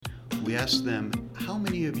we asked them, how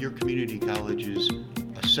many of your community colleges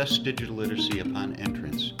assess digital literacy upon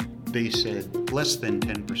entrance? They said less than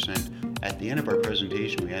 10%. At the end of our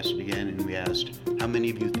presentation, we asked it again, and we asked, how many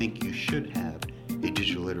of you think you should have a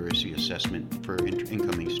digital literacy assessment for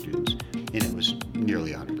incoming students? And it was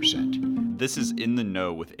nearly 100%. This is In the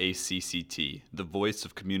Know with ACCT, the voice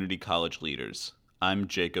of community college leaders. I'm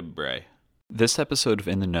Jacob Bray. This episode of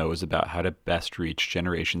In the Know is about how to best reach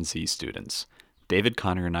Generation Z students. David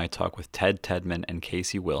Connor and I talk with Ted Tedman and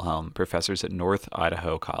Casey Wilhelm, professors at North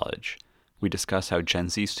Idaho College. We discuss how Gen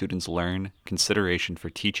Z students learn, consideration for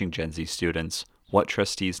teaching Gen Z students, what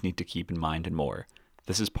trustees need to keep in mind, and more.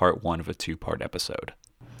 This is part one of a two-part episode.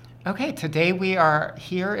 Okay, today we are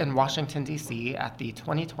here in Washington, D.C. at the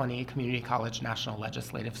 2020 Community College National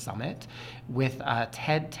Legislative Summit with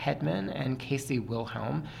Ted Tedman and Casey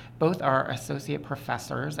Wilhelm. Both are associate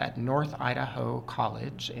professors at North Idaho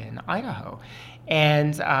College in Idaho.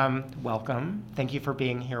 And welcome. Thank you for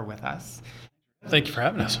being here with us. Thank you for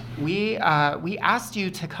having us. We asked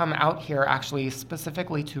you to come out here actually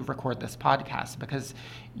specifically to record this podcast because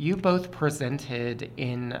you both presented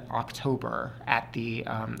in October at the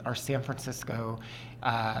our San Francisco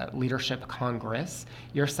Leadership Congress.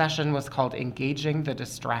 Your session was called Engaging the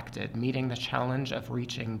Distracted, Meeting the Challenge of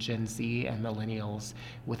Reaching Gen Z and Millennials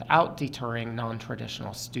Without Deterring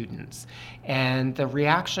Non-Traditional Students. And the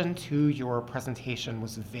reaction to your presentation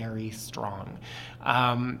was very strong.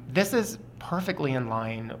 This is perfectly in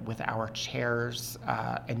line with our chair's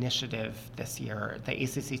initiative this year. The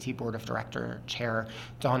ACCT Board of Director Chair,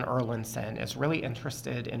 Dawn Erlandson, is really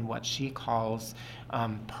interested in what she calls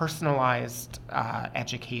personalized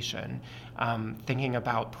education, thinking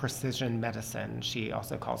about precision medicine. She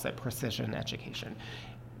also calls it precision education.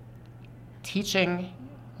 Teaching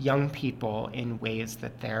young people in ways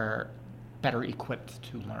that they're better equipped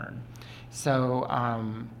to learn. So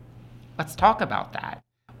let's talk about that.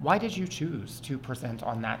 Why did you choose to present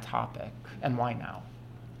on that topic, and why now?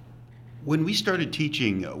 When we started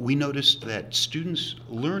teaching, we noticed that students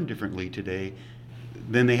learn differently today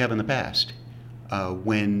than they have in the past.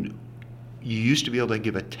 When you used to be able to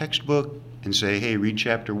give a textbook and say, hey, read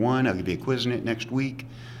chapter 1, I'll give you a quiz in it next week,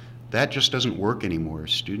 that just doesn't work anymore.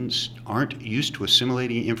 Students aren't used to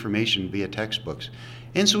assimilating information via textbooks.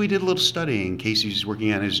 And so we did a little studying. Casey's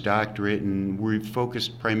working on his doctorate, and we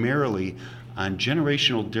focused primarily on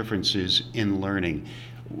generational differences in learning.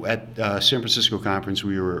 At San Francisco conference,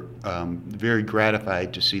 we were very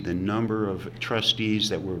gratified to see the number of trustees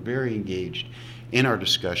that were very engaged in our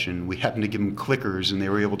discussion. We happened to give them clickers, and they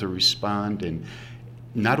were able to respond. And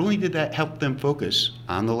not only did that help them focus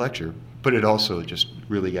on the lecture, but it also just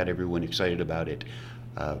really got everyone excited about it.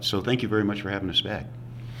 So thank you very much for having us back.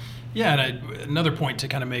 Yeah, and another point to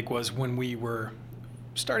kind of make was when we were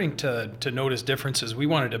starting to notice differences, we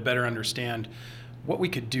wanted to better understand what we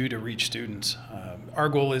could do to reach students. Our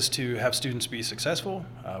goal is to have students be successful.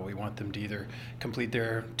 We want them to either complete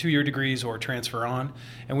their 2-year degrees or transfer on.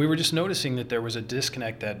 And we were just noticing that there was a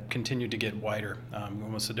disconnect that continued to get wider.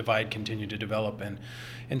 Almost the divide continued to develop. And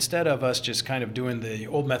instead of us just kind of doing the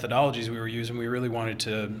old methodologies we were using, we really wanted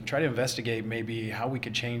to try to investigate maybe how we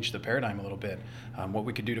could change the paradigm a little bit, what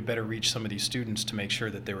we could do to better reach some of these students to make sure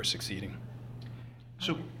that they were succeeding.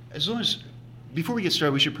 So before we get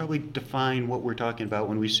started, we should probably define what we're talking about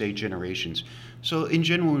when we say generations. So in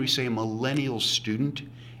general, when we say a millennial student,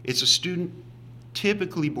 it's a student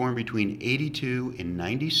typically born between 82 and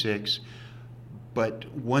 96. But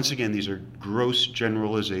once again, these are gross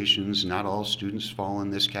generalizations. Not all students fall in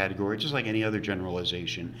this category, just like any other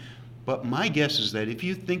generalization. But my guess is that if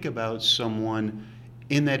you think about someone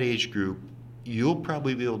in that age group, you'll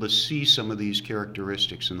probably be able to see some of these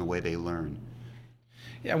characteristics in the way they learn.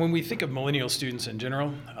 Yeah, when we think of millennial students in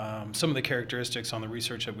general, some of the characteristics on the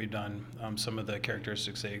research that we've done, some of the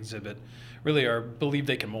characteristics they exhibit really are believe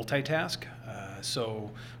they can multitask.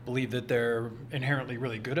 So believe that they're inherently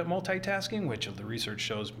really good at multitasking, which the research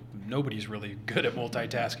shows nobody's really good at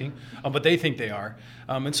multitasking, but they think they are.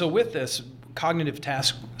 And so with this, cognitive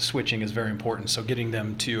task switching is very important. So getting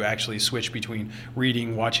them to actually switch between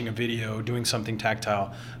reading, watching a video, doing something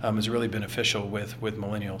tactile is really beneficial with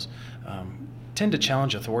millennials. Tend to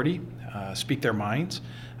challenge authority, speak their minds.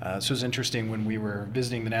 So it was interesting when we were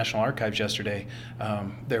visiting the National Archives yesterday,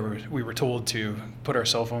 we were told to put our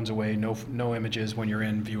cell phones away, no images when you're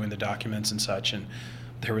in viewing the documents and such.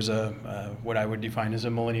 there was what I would define as a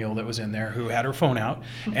millennial that was in there who had her phone out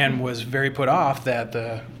and was very put off that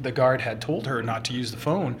the guard had told her not to use the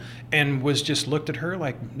phone, and was just looked at her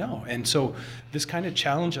like, no. And so this kind of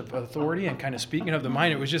challenge of authority and kind of speaking of the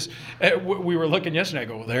mind, it was just, we were looking yesterday, I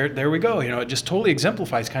go, well, there we go. It just totally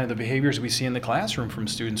exemplifies kind of the behaviors we see in the classroom from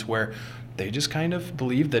students where they just kind of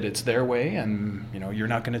believe that it's their way and, you're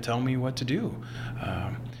not going to tell me what to do.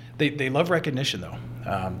 They love recognition, though.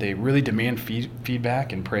 They really demand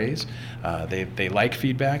feedback and praise. They like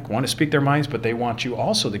feedback, want to speak their minds, but they want you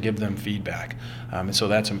also to give them feedback. And so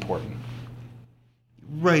that's important.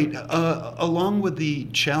 Right. Along with the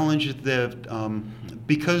challenge that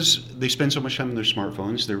because they spend so much time on their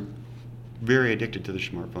smartphones, they're very addicted to their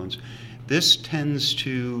smartphones. This tends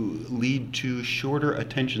to lead to shorter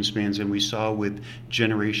attention spans than we saw with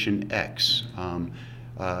Generation X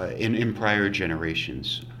in prior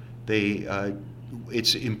generations.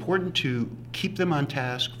 It's important to keep them on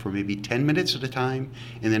task for maybe 10 minutes at a time,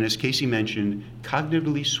 and then, as Casey mentioned,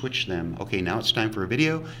 cognitively switch them. Okay, now it's time for a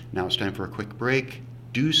video, now it's time for a quick break,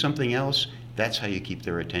 do something else. That's how you keep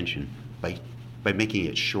their attention, by making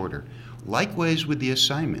it shorter. Likewise with the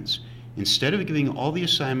assignments. Instead of giving all the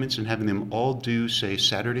assignments and having them all due, say,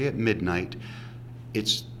 Saturday at midnight,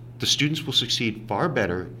 the students will succeed far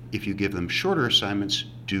better if you give them shorter assignments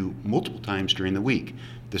due multiple times during the week.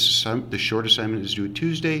 The short assignment is due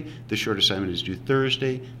Tuesday, the short assignment is due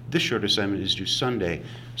Thursday, the short assignment is due Sunday.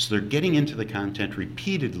 So they're getting into the content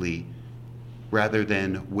repeatedly rather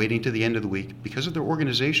than waiting to the end of the week. Because of their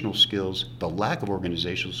organizational skills, the lack of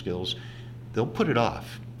organizational skills, they'll put it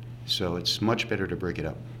off. So it's much better to break it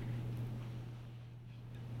up.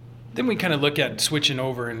 Then we kind of look at switching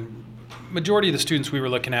over, and majority of the students we were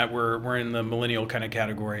looking at were in the millennial kind of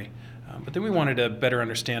category. But then we wanted to better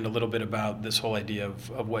understand a little bit about this whole idea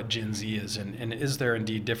of what Gen Z is, and is there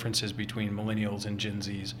indeed differences between millennials and Gen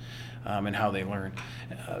Zs and how they learn.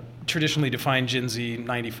 Traditionally defined Gen Z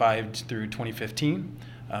 95 through 2015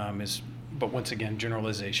 but once again,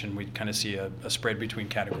 generalization, we kind of see a spread between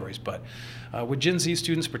categories. But with Gen Z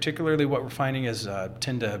students particularly, what we're finding is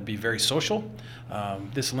tend to be very social.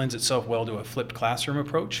 This lends itself well to a flipped classroom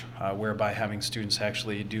approach, whereby having students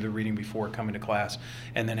actually do the reading before coming to class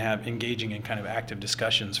and then have engaging in kind of active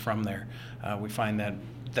discussions from there. We find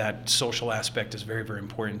that social aspect is very, very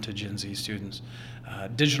important to Gen Z students.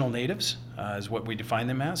 Digital natives is what we define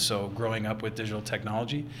them as, so growing up with digital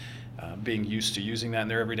technology. Being used to using that in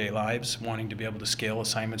their everyday lives, wanting to be able to scale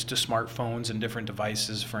assignments to smartphones and different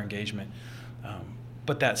devices for engagement.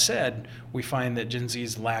 But that said, we find that Gen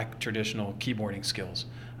Zs lack traditional keyboarding skills.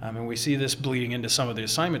 And we see this bleeding into some of the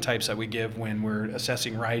assignment types that we give when we're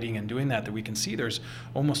assessing writing and doing that we can see there's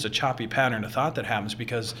almost a choppy pattern of thought that happens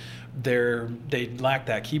because they lack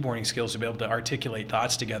that keyboarding skills to be able to articulate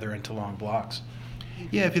thoughts together into long blocks.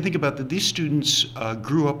 Yeah, if you think about that, these students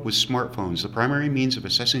grew up with smartphones. The primary means of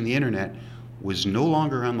accessing the internet was no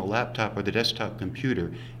longer on the laptop or the desktop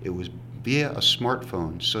computer. It was via a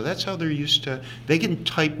smartphone. So that's how they're used to. They can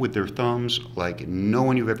type with their thumbs like no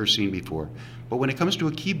one you've ever seen before. But when it comes to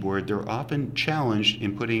a keyboard, they're often challenged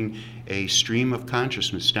in putting a stream of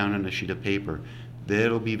consciousness down on a sheet of paper.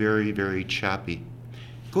 That'll be very, very choppy.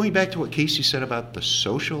 Going back to what Casey said about the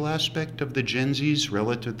social aspect of the Gen Zs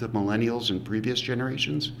relative to millennials and previous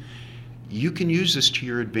generations, you can use this to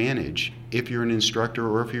your advantage if you're an instructor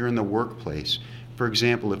or if you're in the workplace. For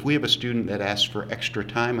example, if we have a student that asks for extra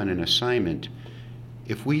time on an assignment,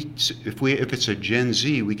 if it's a Gen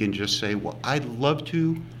Z, we can just say, well, I'd love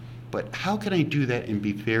to, but how can I do that and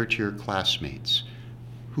be fair to your classmates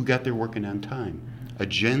who got their work in on time? A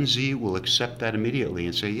Gen Z will accept that immediately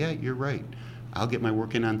and say, yeah, you're right. I'll get my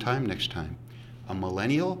work in on time next time. A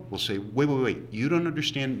millennial will say, wait, you don't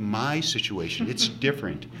understand my situation. It's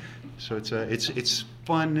different. So it's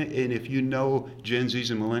fun, and if you know Gen Zs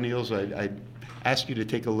and millennials, I'd ask you to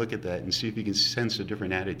take a look at that and see if you can sense a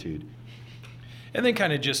different attitude. And then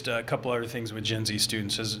kind of just a couple other things with Gen Z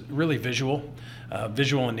students is really visual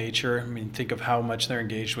in nature. I mean, think of how much they're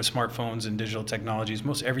engaged with smartphones and digital technologies.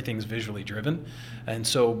 Most everything's visually driven. And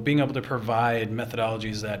so being able to provide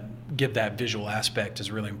methodologies that give that visual aspect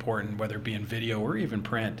is really important, whether it be in video or even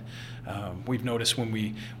print. We've noticed when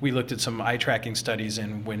we looked at some eye tracking studies,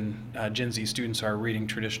 and when Gen Z students are reading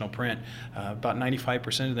traditional print, about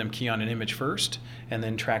 95% of them key on an image first and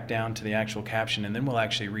then track down to the actual caption, and then we'll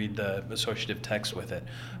actually read the associative text text with it.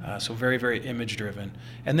 So very, very image driven.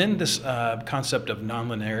 And then this concept of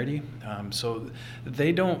nonlinearity. So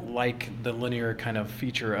they don't like the linear kind of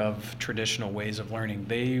feature of traditional ways of learning.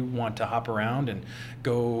 They want to hop around and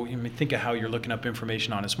go, think of how you're looking up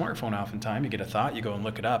information on a smartphone oftentimes. You get a thought, you go and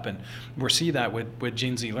look it up. And we see that with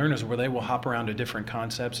Gen Z learners where they will hop around to different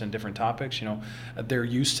concepts and different topics. They're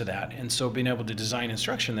used to that. And so being able to design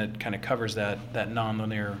instruction that kind of covers that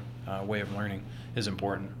nonlinear way of learning is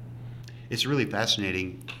important. It's really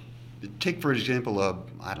fascinating. Take, for example,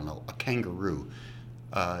 a kangaroo.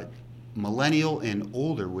 Millennial and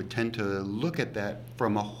older would tend to look at that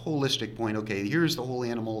from a holistic point. Okay, here's the whole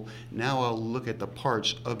animal. Now I'll look at the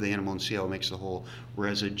parts of the animal and see how it makes the whole.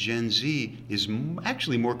 Whereas a Gen Z is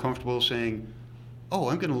actually more comfortable saying, oh,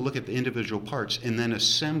 I'm going to look at the individual parts and then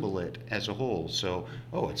assemble it as a whole. So,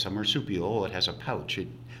 it's a marsupial. Oh, it has a pouch. It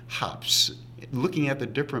hops. Looking at the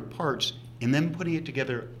different parts and then putting it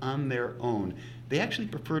together on their own. They actually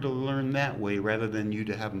prefer to learn that way rather than you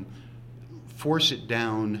to have them force it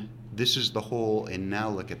down. This is the whole, and now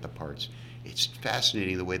look at the parts. It's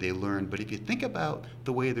fascinating the way they learn, but if you think about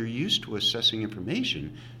the way they're used to assessing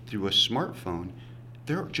information through a smartphone,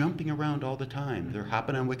 they're jumping around all the time. They're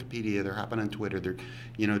hopping on Wikipedia, they're hopping on Twitter, they're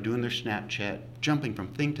doing their Snapchat, jumping from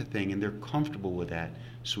thing to thing, and they're comfortable with that.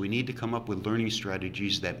 So we need to come up with learning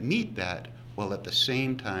strategies that meet that, while at the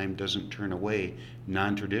same time doesn't turn away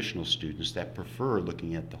non-traditional students that prefer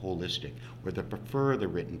looking at the holistic, or that prefer the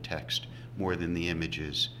written text more than the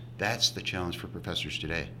images. That's the challenge for professors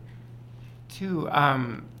today. To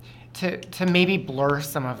maybe blur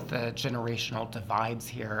some of the generational divides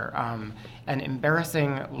here, an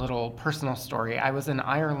embarrassing little personal story. I was in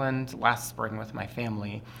Ireland last spring with my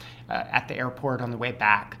family at the airport on the way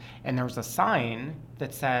back, and there was a sign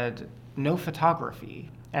that said, "No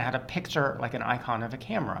photography." It had a picture, like an icon of a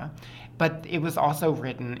camera, but it was also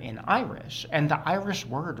written in Irish, and the Irish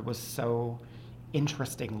word was so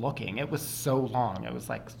interesting looking. It was so long. It was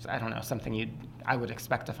like, I don't know, something I would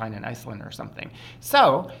expect to find in Iceland or something.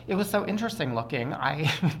 So it was so interesting looking, I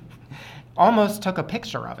almost took a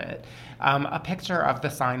picture of it, a picture of the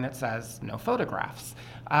sign that says no photographs.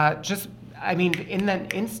 In the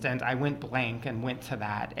instant, I went blank and went to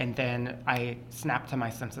that, and then I snapped to my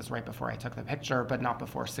senses right before I took the picture, but not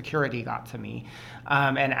before security got to me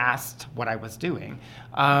and asked what I was doing.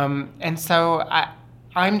 And so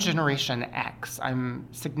I'm Generation X. I'm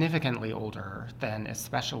significantly older than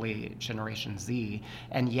especially Generation Z,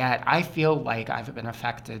 and yet I feel like I've been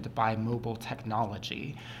affected by mobile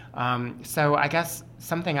technology. So I guess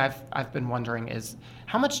something I've been wondering is,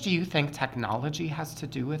 how much do you think technology has to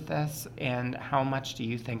do with this, and how much do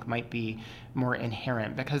you think might be more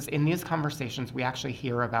inherent? Because in these conversations, we actually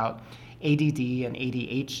hear about ADD and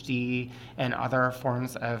ADHD and other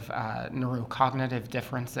forms of neurocognitive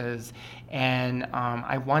differences. And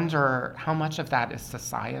I wonder how much of that is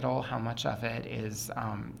societal, how much of it is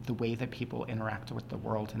the way that people interact with the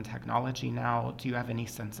world and technology now. Do you have any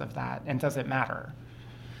sense of that? And does it matter?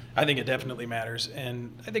 I think it definitely matters.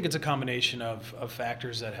 And I think it's a combination of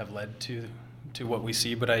factors that have led to what we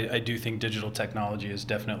see. But I do think digital technology is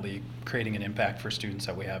definitely creating an impact for students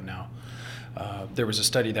that we have now. There was a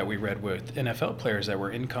study that we read with NFL players that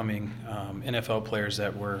were incoming NFL players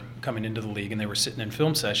that were coming into the league, and they were sitting in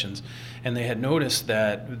film sessions, and they had noticed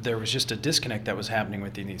that there was just a disconnect that was happening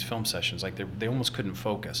within these film sessions. Like they almost couldn't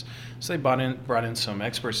focus. So they brought in some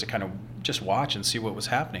experts to kind of just watch and see what was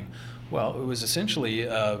happening. Well, it was essentially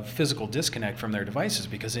a physical disconnect from their devices,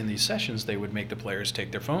 because in these sessions they would make the players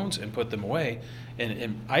take their phones and put them away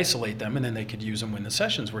and isolate them, and then they could use them when the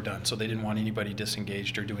sessions were done. So they didn't want anybody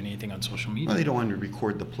disengaged or doing anything on social media. Well, they don't want to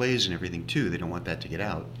record the plays and everything too. They don't want that to get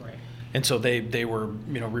out. Right. And so they were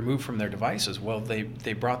removed from their devices. Well,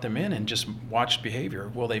 they brought them in and just watched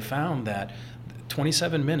behavior. Well, they found that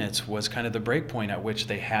 27 minutes was kind of the break point at which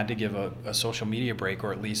they had to give a social media break,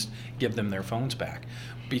 or at least give them their phones back,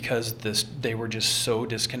 because they were just so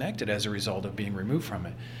disconnected as a result of being removed from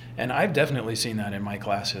it. And I've definitely seen that in my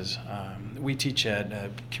classes. We teach at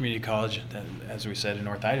community college, as we said, in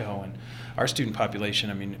North Idaho, and our student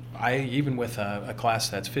population, even with a class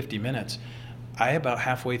that's 50 minutes, I about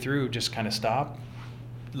halfway through just kind of stop,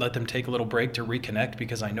 let them take a little break to reconnect,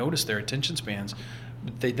 because I noticed their attention spans,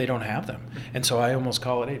 they don't have them. And so I almost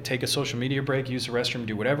call it, hey, take a social media break, use the restroom,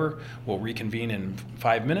 do whatever. We'll reconvene in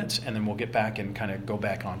 5 minutes, and then we'll get back and kind of go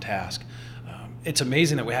back on task. It's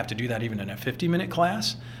amazing that we have to do that even in a 50-minute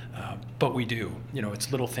class, but we do.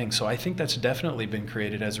 It's little things. So I think that's definitely been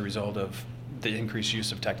created as a result of the increased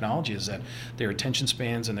use of technology, is that their attention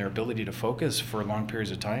spans and their ability to focus for long periods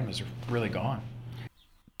of time is really gone.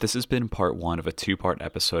 This has been part 1 of a 2-part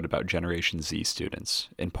episode about Generation Z students.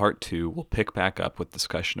 In part 2, we'll pick back up with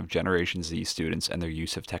discussion of Generation Z students and their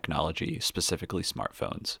use of technology, specifically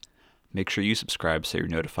smartphones. Make sure you subscribe so you're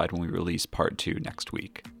notified when we release part 2 next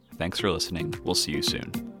week. Thanks for listening. We'll see you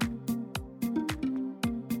soon.